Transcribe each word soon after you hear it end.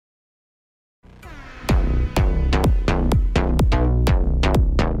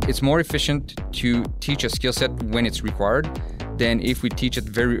It's more efficient to teach a skill set when it's required than if we teach it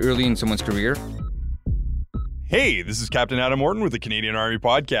very early in someone's career. Hey, this is Captain Adam Morton with the Canadian Army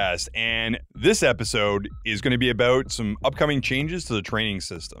Podcast, and this episode is going to be about some upcoming changes to the training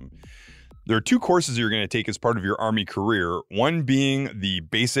system. There are two courses you're going to take as part of your Army career, one being the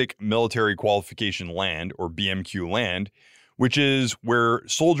Basic Military Qualification Land, or BMQ Land, which is where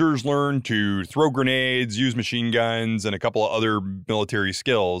soldiers learn to throw grenades, use machine guns, and a couple of other military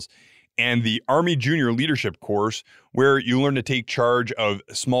skills, and the Army Junior Leadership course, where you learn to take charge of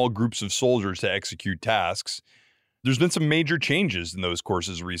small groups of soldiers to execute tasks. There's been some major changes in those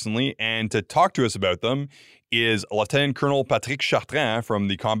courses recently, and to talk to us about them is Lieutenant Colonel Patrick Chartrand from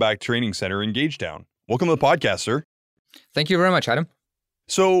the Combat Training Center in Gagetown. Welcome to the podcast, sir. Thank you very much, Adam.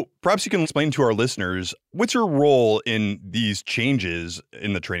 So perhaps you can explain to our listeners, what's your role in these changes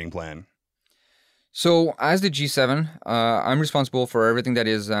in the training plan? So as the G7, I'm responsible for everything that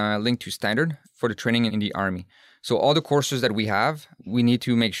is linked to standard for the training in the Army. So all the courses that we have, we need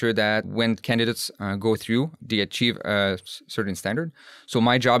to make sure that when candidates go through, they achieve a certain standard. So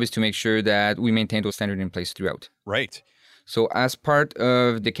my job is to make sure that we maintain those standards in place throughout. Right. So as part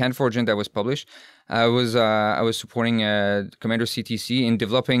of the Can Forgent that was published, I was supporting Commander CTC in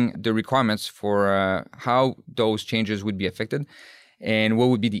developing the requirements for how those changes would be affected and what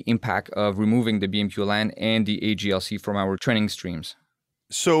would be the impact of removing the BMQ Land and the AGLC from our training streams.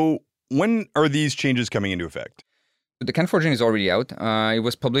 So when are these changes coming into effect? The Can Forgent is already out. It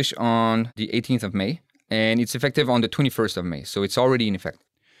was published on the 18th of May, and it's effective on the 21st of May. So it's already in effect.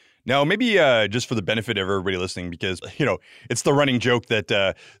 Now, maybe just for the benefit of everybody listening, because, it's the running joke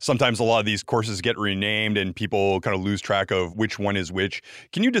that sometimes a lot of these courses get renamed and people kind of lose track of which one is which.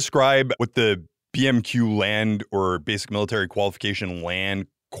 Can you describe what the BMQ Land, or Basic Military Qualification Land,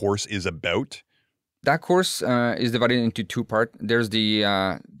 course is about? That course is divided into two parts. There's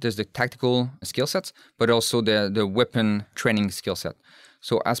the tactical skill sets, but also the weapon training skill set.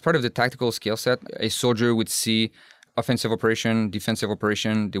 So as part of the tactical skill set, a soldier would see offensive operation, defensive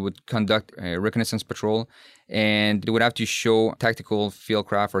operation. They would conduct a reconnaissance patrol, and they would have to show tactical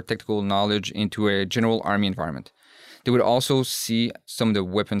fieldcraft or tactical knowledge into a general Army environment. They would also see some of the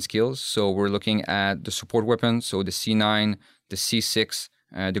weapon skills. So we're looking at the support weapons, so the C9, the C6,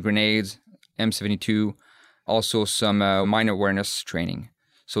 the grenades, M72, also some mine awareness training.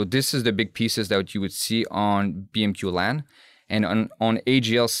 So this is the big pieces that you would see on BMQ Land. And on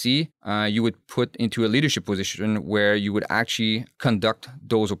AGLC, you would put into a leadership position where you would actually conduct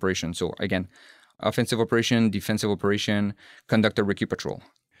those operations. So again, offensive operation, defensive operation, conduct a recce patrol.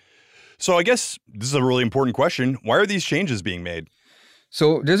 So I guess this is a really important question. Why are these changes being made?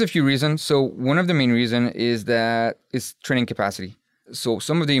 So there's a few reasons. So one of the main reasons is that it's training capacity. So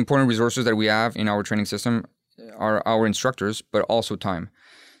some of the important resources that we have in our training system are our instructors, but also time.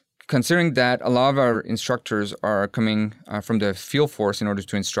 Considering that a lot of our instructors are coming from the field force in order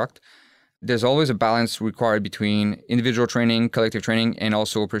to instruct, there's always a balance required between individual training, collective training, and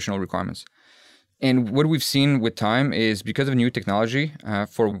also operational requirements. And what we've seen with time is because of new technology,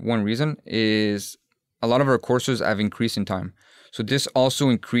 for one reason, is a lot of our courses have increased in time. So this also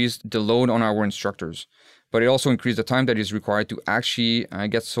increased the load on our instructors, but it also increased the time that is required to actually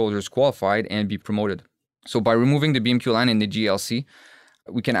get soldiers qualified and be promoted. So by removing the BMQ Land and the GLC,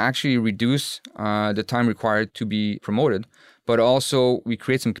 we can actually reduce the time required to be promoted, but also we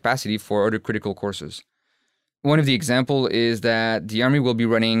create some capacity for other critical courses. One of the examples is that the Army will be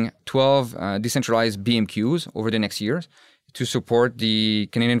running 12 decentralized BMQs over the next years to support the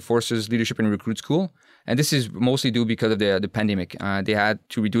Canadian Forces Leadership and Recruit School. And this is mostly due because of the pandemic. They had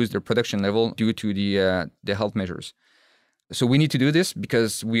to reduce their production level due to the health measures. So we need to do this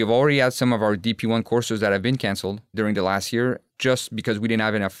because we have already had some of our DP1 courses that have been canceled during the last year just because we didn't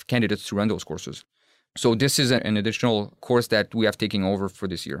have enough candidates to run those courses. So this is an additional course that we have taken over for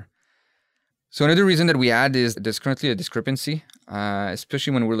this year. So another reason that we had is there's currently a discrepancy,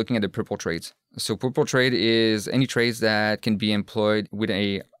 especially when we're looking at the purple trades. So purple trade is any trades that can be employed with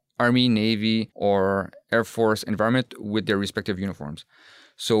a Army, Navy, or Air Force environment with their respective uniforms.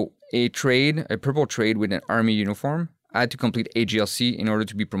 So a purple trade with an Army uniform had to complete AGLC in order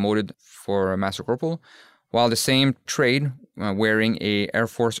to be promoted for a Master Corporal, while the same trade wearing a Air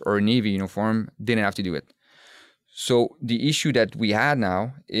Force or a Navy uniform didn't have to do it. So the issue that we had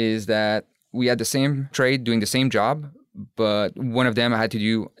now is that we had the same trade doing the same job, but one of them had to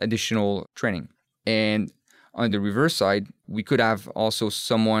do additional training. And on the reverse side, we could have also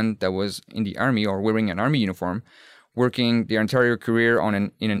someone that was in the Army or wearing an Army uniform, working their entire career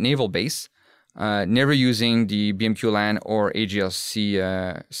in a naval base, never using the BMQ Land or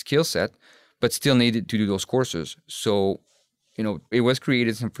AGLC skill set, but still needed to do those courses. So it was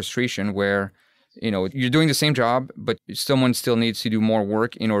created some frustration where, you're doing the same job, but someone still needs to do more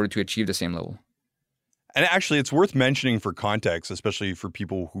work in order to achieve the same level. And actually, it's worth mentioning for context, especially for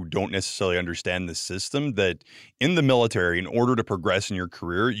people who don't necessarily understand the system, that in the military, in order to progress in your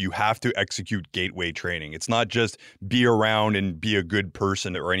career, you have to execute gateway training. It's not just be around and be a good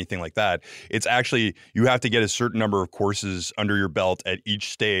person or anything like that. It's actually, you have to get a certain number of courses under your belt at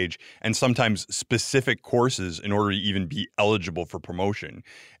each stage, and sometimes specific courses in order to even be eligible for promotion.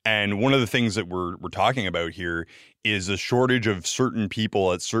 And one of the things that we're talking about here is a shortage of certain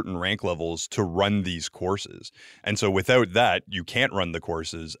people at certain rank levels to run these courses. And so without that, you can't run the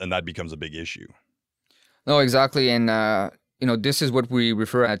courses, and that becomes a big issue. No, exactly. And, this is what we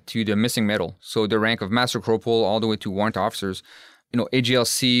refer to the missing middle. So the rank of Master Corporal all the way to warrant officers.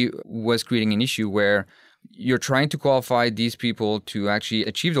 AGLC was creating an issue where you're trying to qualify these people to actually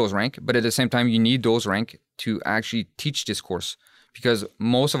achieve those rank, but at the same time, you need those rank to actually teach this course, because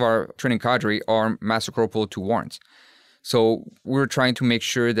most of our training cadre are Master Corporal to warrants. So we're trying to make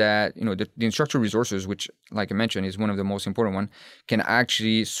sure that, the instructor resources, which, like I mentioned, is one of the most important one, can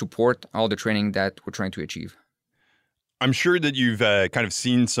actually support all the training that we're trying to achieve. I'm sure that you've kind of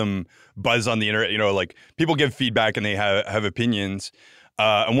seen some buzz on the internet, like people give feedback and they have opinions.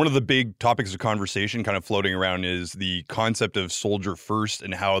 And one of the big topics of conversation kind of floating around is the concept of soldier first,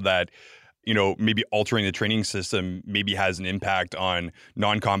 and how that maybe altering the training system maybe has an impact on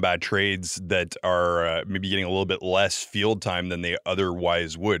non-combat trades that are maybe getting a little bit less field time than they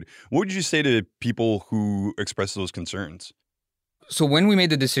otherwise would. What would you say to people who express those concerns? So when we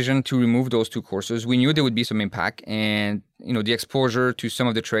made the decision to remove those two courses, we knew there would be some impact, and the exposure to some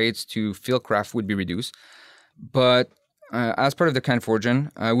of the trades to fieldcraft would be reduced. But as part of the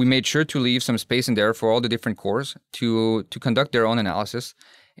CANFORGEN, we made sure to leave some space in there for all the different corps to conduct their own analysis,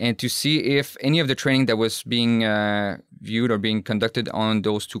 and to see if any of the training that was being viewed or being conducted on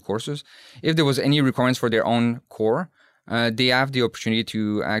those two courses, if there was any requirements for their own corps, they have the opportunity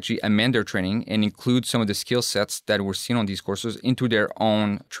to actually amend their training and include some of the skill sets that were seen on these courses into their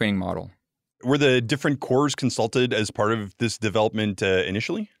own training model. Were the different corps consulted as part of this development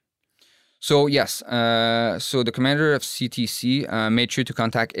initially? So yes, so the commander of CTC made sure to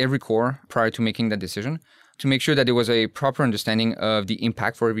contact every corps prior to making that decision, to make sure that there was a proper understanding of the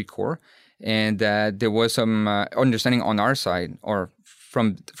impact for every corps, and that there was some understanding on our side or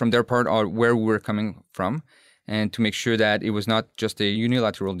from their part or where we were coming from, and to make sure that it was not just a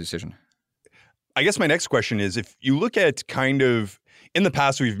unilateral decision. I guess my next question is, if you look at kind of, in the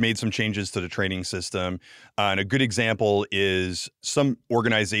past, we've made some changes to the training system. And a good example is some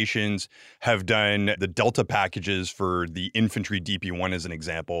organizations have done the Delta packages for the infantry DP1 as an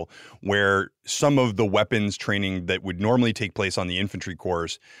example, where some of the weapons training that would normally take place on the infantry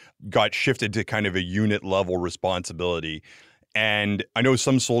course got shifted to kind of a unit level responsibility. And I know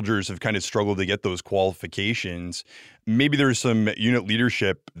some soldiers have kind of struggled to get those qualifications. Maybe there's some unit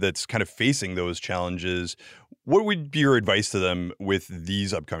leadership that's kind of facing those challenges. What would be your advice to them with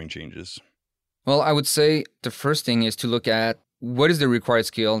these upcoming changes? Well, I would say the first thing is to look at what is the required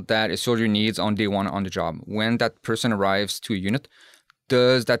skill that a soldier needs on day one on the job. When that person arrives to a unit,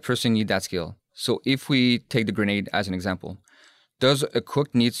 does that person need that skill? So if we take the grenade as an example, does a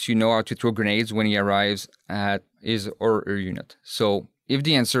cook needs to know how to throw grenades when he arrives at his or her unit? So if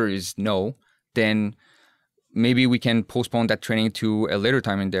the answer is no, then maybe we can postpone that training to a later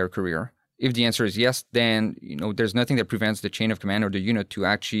time in their career. If the answer is yes, then there's nothing that prevents the chain of command or the unit to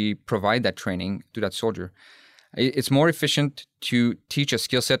actually provide that training to that soldier. It's more efficient to teach a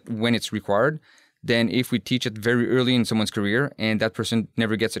skill set when it's required than if we teach it very early in someone's career and that person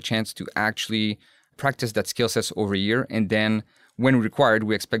never gets a chance to actually practice that skill set over a year, and then when required,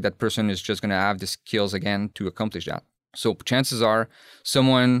 we expect that person is just going to have the skills again to accomplish that. So chances are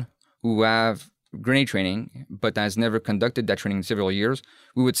someone who have grenade training but has never conducted that training in several years,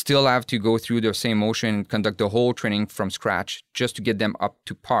 we would still have to go through the same motion and conduct the whole training from scratch just to get them up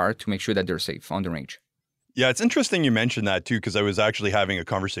to par to make sure that they're safe on the range. Yeah, it's interesting you mentioned that too, because I was actually having a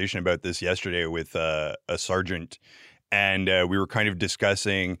conversation about this yesterday with a sergeant, and we were kind of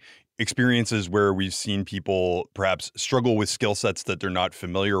discussing experiences where we've seen people perhaps struggle with skill sets that they're not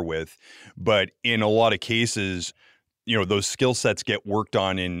familiar with. But in a lot of cases, those skill sets get worked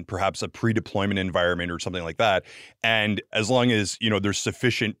on in perhaps a pre-deployment environment or something like that. And as long as, there's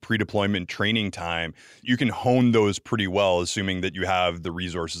sufficient pre-deployment training time, you can hone those pretty well, assuming that you have the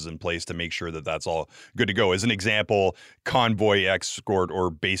resources in place to make sure that that's all good to go. As an example, convoy escort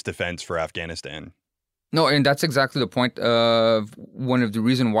or base defense for Afghanistan. No, and that's exactly the point of one of the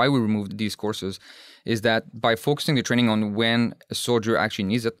reasons why we removed these courses is that by focusing the training on when a soldier actually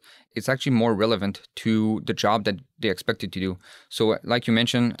needs it, it's actually more relevant to the job that they expected to do. So like you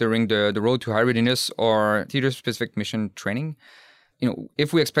mentioned, during the road to high readiness or theater-specific mission training,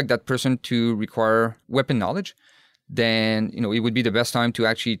 if we expect that person to require weapon knowledge, then, it would be the best time to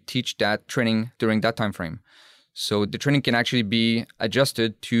actually teach that training during that time frame. So the training can actually be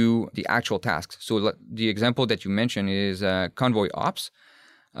adjusted to the actual tasks. So the example that you mentioned is convoy ops.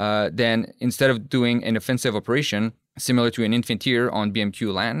 Then instead of doing an offensive operation similar to an infantier on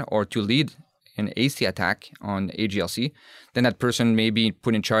BMQ LAN or to lead an AC attack on AGLC, then that person may be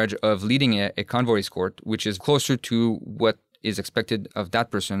put in charge of leading a convoy escort, which is closer to what is expected of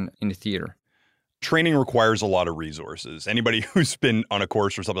that person in the theater. Training requires a lot of resources. Anybody who's been on a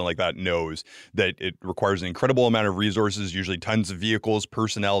course or something like that knows that it requires an incredible amount of resources, usually tons of vehicles,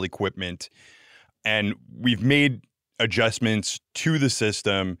 personnel, equipment. And we've made adjustments to the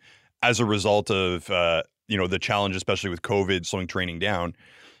system as a result of, the challenge, especially with COVID, slowing training down.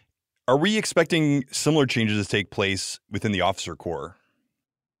 Are we expecting similar changes to take place within the officer corps?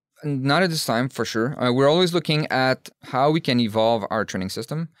 Not at this time, for sure. We're always looking at how we can evolve our training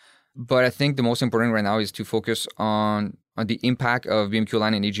system. But I think the most important right now is to focus on the impact of BMQ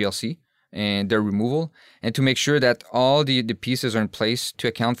LAN and AGLC and their removal, and to make sure that all the pieces are in place to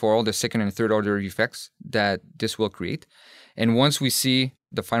account for all the second and third order effects that this will create. And once we see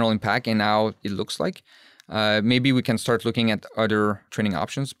the final impact and how it looks like, maybe we can start looking at other training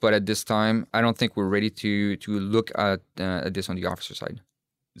options. But at this time, I don't think we're ready to look at this on the officer side.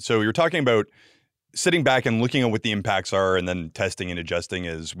 So you're talking about sitting back and looking at what the impacts are and then testing and adjusting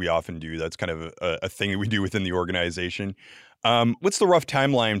as we often do. That's kind of a thing that we do within the organization. What's the rough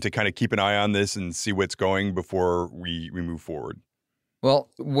timeline to kind of keep an eye on this and see what's going before we move forward? Well,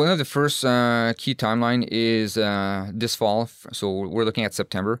 one of the first key timeline is this fall. So we're looking at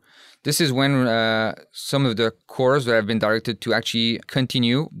September. This is when some of the corps that have been directed to actually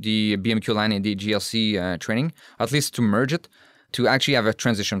continue the BMQ LAN and the GLC training, at least to merge it, to actually have a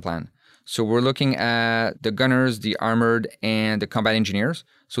transition plan. So we're looking at the gunners, the armored, and the combat engineers.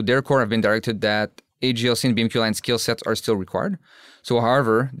 So their corps have been directed that AGLC and BMQ LAN skill sets are still required. So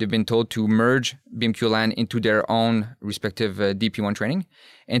however, they've been told to merge BMQ LAN into their own respective DP1 training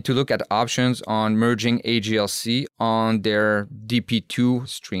and to look at options on merging AGLC on their DP2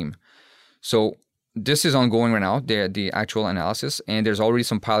 stream. So this is ongoing right now, the actual analysis, and there's already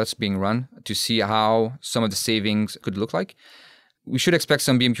some pilots being run to see how some of the savings could look like. We should expect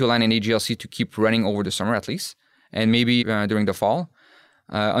some BMQ LAN and AGLC to keep running over the summer at least, and maybe during the fall,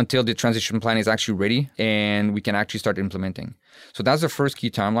 until the transition plan is actually ready and we can actually start implementing. So that's the first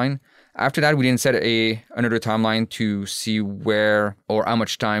key timeline. After that, we didn't set another timeline to see where or how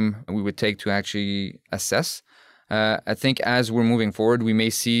much time we would take to actually assess. I think as we're moving forward, we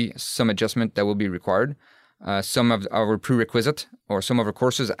may see some adjustment that will be required. Some of our prerequisite or some of our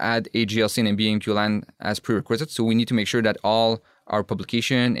courses add AGLC and BMQ LAN as prerequisites. So we need to make sure that all our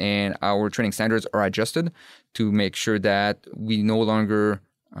publication and our training standards are adjusted to make sure that we no longer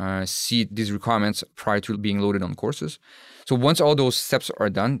see these requirements prior to being loaded on courses. So once all those steps are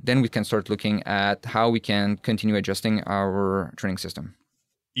done, then we can start looking at how we can continue adjusting our training system.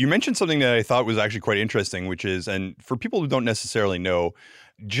 You mentioned something that I thought was actually quite interesting, which is, and for people who don't necessarily know,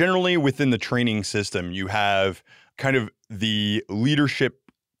 generally within the training system, you have kind of the leadership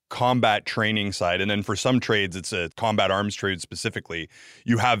combat training side. And then for some trades, it's a combat arms trade specifically,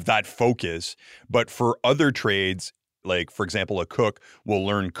 you have that focus. But for other trades, like, for example, a cook will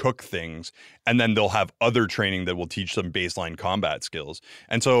learn cook things, and then they'll have other training that will teach them baseline combat skills.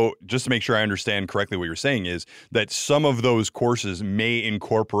 And so just to make sure I understand correctly what you're saying is that some of those courses may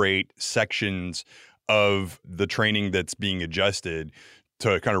incorporate sections of the training that's being adjusted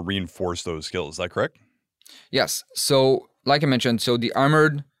to kind of reinforce those skills. Is that correct? Yes. So like I mentioned, so the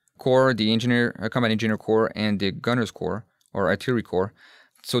armored corps, the combat engineer corps, and the gunners corps or artillery corps.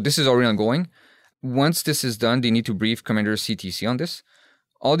 So this is already ongoing. Once this is done, they need to brief Commander CTC on this.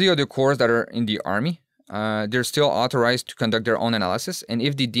 All the other corps that are in the Army, they're still authorized to conduct their own analysis. And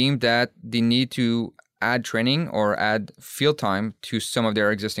if they deem that they need to add training or add field time to some of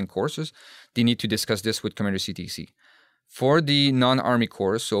their existing courses, they need to discuss this with Commander CTC. For the non-Army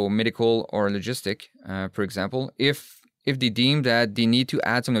corps, so medical or logistic, for example, if they deem that they need to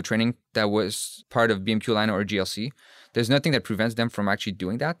add some of the training that was part of BMQ LAN or GLC, there's nothing that prevents them from actually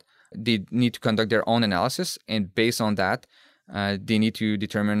doing that. They need to conduct their own analysis, and based on that, they need to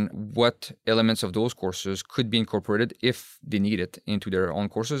determine what elements of those courses could be incorporated if they need it into their own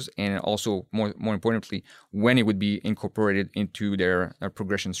courses, and also, more importantly, when it would be incorporated into their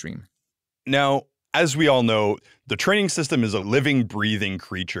progression stream. Now, As we all know, the training system is a living, breathing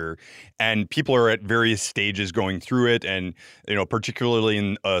creature, and people are at various stages going through it. And, particularly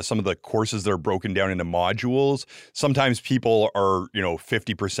in some of the courses that are broken down into modules, sometimes people are,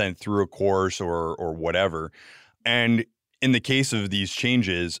 50% through a course or whatever. And in the case of these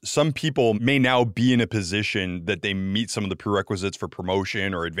changes, some people may now be in a position that they meet some of the prerequisites for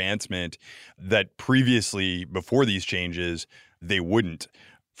promotion or advancement that previously, before these changes, they wouldn't.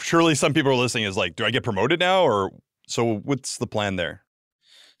 Surely some people are listening is like, do I get promoted now? Or so what's the plan there?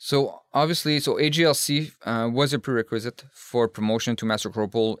 So obviously, AGLC was a prerequisite for promotion to Master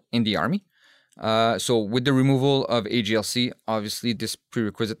Corporal in the Army. So with the removal of AGLC, obviously this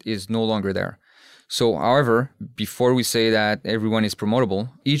prerequisite is no longer there. So however, before we say that everyone is promotable,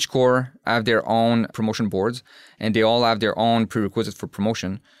 each corps have their own promotion boards and they all have their own prerequisites for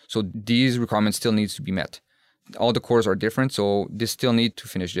promotion. So these requirements still needs to be met. All the corps are different, so they still need to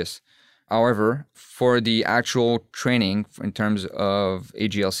finish this. However, for the actual training in terms of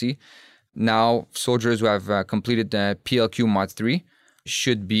AGLC, now soldiers who have completed the PLQ Mod 3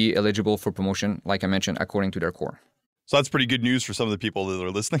 should be eligible for promotion, like I mentioned, according to their corps. So that's pretty good news for some of the people that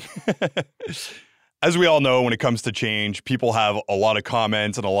are listening. As we all know, when it comes to change, people have a lot of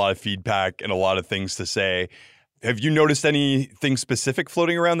comments and a lot of feedback and a lot of things to say. Have you noticed anything specific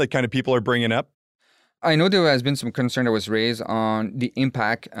floating around that kind of people are bringing up? I know there has been some concern that was raised on the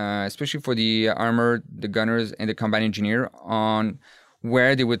impact, especially for the armor, the gunners, and the combat engineer, on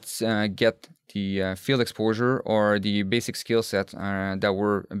where they would get the field exposure or the basic skill set that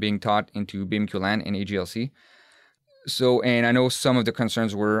were being taught into BMQ LAN and AGLC. So, and I know some of the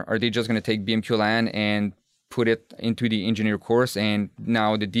concerns were, are they just going to take BMQ LAN and put it into the engineer course, and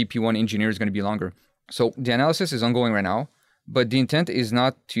now the DP1 engineer is going to be longer? So the analysis is ongoing right now, but the intent is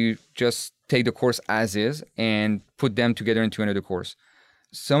not to just take the course as is and put them together into another course.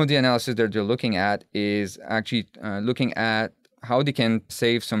 Some of the analysis that they're looking at is actually looking at how they can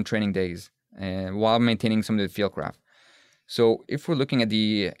save some training days while maintaining some of the fieldcraft. So if we're looking at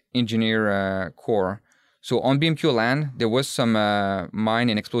the engineer core, so on BMQ LAN, there was some mine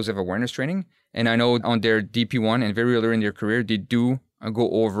and explosive awareness training. And I know on their DP1 and very early in their career, they do go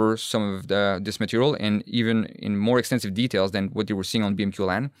over some of this material and even in more extensive details than what they were seeing on BMQ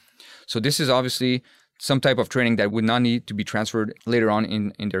LAN. So this is obviously some type of training that would not need to be transferred later on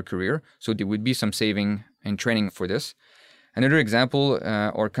in their career. So there would be some saving and training for this. Another example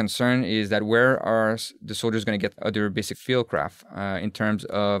or concern is that where are the soldiers going to get other basic fieldcraft in terms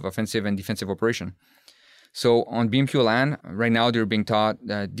of offensive and defensive operation? So on BMQ LAN, right now they're being taught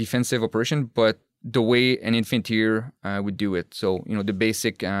defensive operation, but the way an infantier would do it. So, the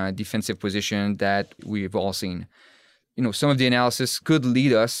basic defensive position that we've all seen. Some of the analysis could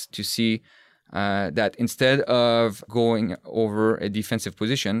lead us to see that instead of going over a defensive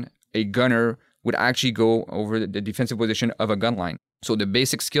position, a gunner would actually go over the defensive position of a gun line. So the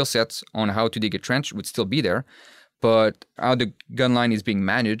basic skill sets on how to dig a trench would still be there, but how the gun line is being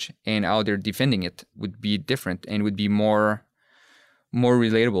managed and how they're defending it would be different and would be more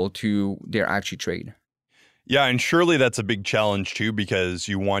relatable to their actual trade. Yeah, and surely that's a big challenge too, because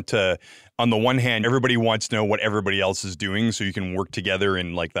you want to, on the one hand, everybody wants to know what everybody else is doing so you can work together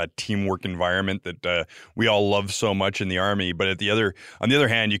in like that teamwork environment that we all love so much in the Army. But on the other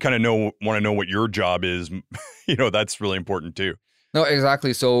hand, you kind of want to know what your job is. That's really important too. No,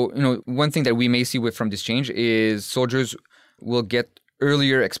 exactly. So, one thing that we may see from this change is soldiers will get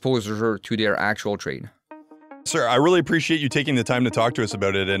earlier exposure to their actual trade. Sir, I really appreciate you taking the time to talk to us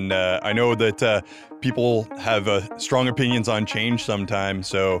about it. And I know that people have strong opinions on change sometimes.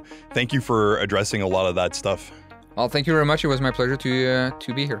 So thank you for addressing a lot of that stuff. Well, thank you very much. It was my pleasure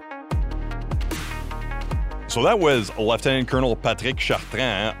to be here. So that was Lieutenant Colonel Patrick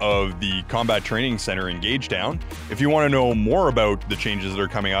Chartrand of the Combat Training Center in Gagetown. If you want to know more about the changes that are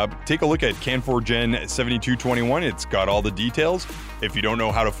coming up, take a look at Can4 Gen 7221. It's got all the details. If you don't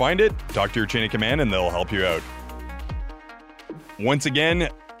know how to find it, talk to your chain of command and they'll help you out. Once again,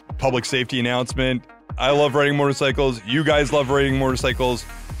 public safety announcement. I love riding motorcycles. You guys love riding motorcycles.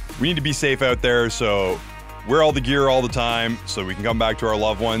 We need to be safe out there, so wear all the gear all the time so we can come back to our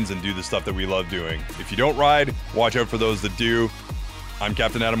loved ones and do the stuff that we love doing. If you don't ride, watch out for those that do. I'm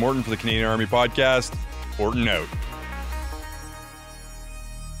Captain Adam Morton for the Canadian Army Podcast. Morton out.